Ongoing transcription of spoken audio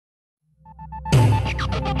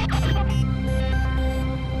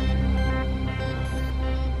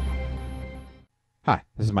Hi,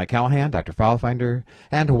 this is Mike Callahan, Dr. FileFinder,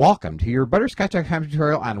 and welcome to your Butterscotch.com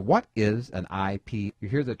tutorial on what is an IP. You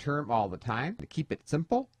hear the term all the time. To keep it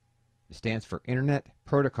simple, it stands for Internet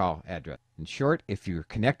Protocol Address. In short, if you're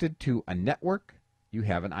connected to a network, you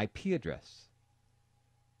have an IP address.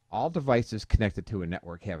 All devices connected to a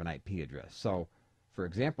network have an IP address. So, for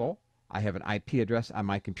example, I have an IP address on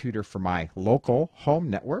my computer for my local home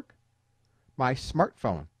network. My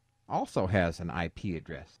smartphone also has an IP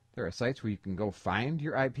address. There are sites where you can go find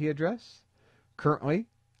your IP address. Currently,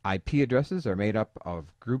 IP addresses are made up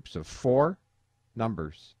of groups of 4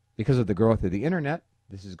 numbers. Because of the growth of the internet,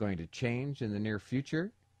 this is going to change in the near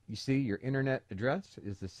future. You see, your internet address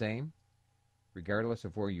is the same regardless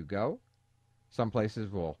of where you go. Some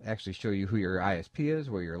places will actually show you who your ISP is,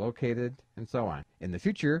 where you're located, and so on. In the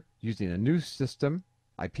future, using a new system,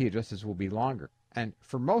 IP addresses will be longer. And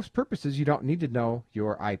for most purposes, you don't need to know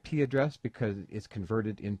your IP address because it's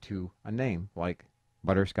converted into a name like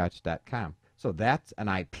butterscotch.com. So that's an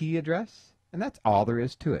IP address, and that's all there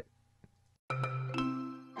is to it.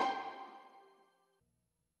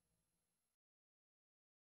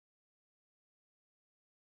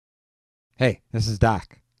 Hey, this is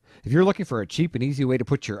Doc. If you're looking for a cheap and easy way to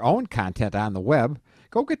put your own content on the web,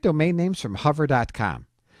 go get domain names from hover.com.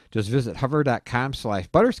 Just visit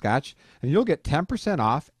hover.com/butterscotch and you'll get 10%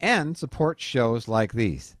 off and support shows like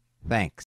these. Thanks.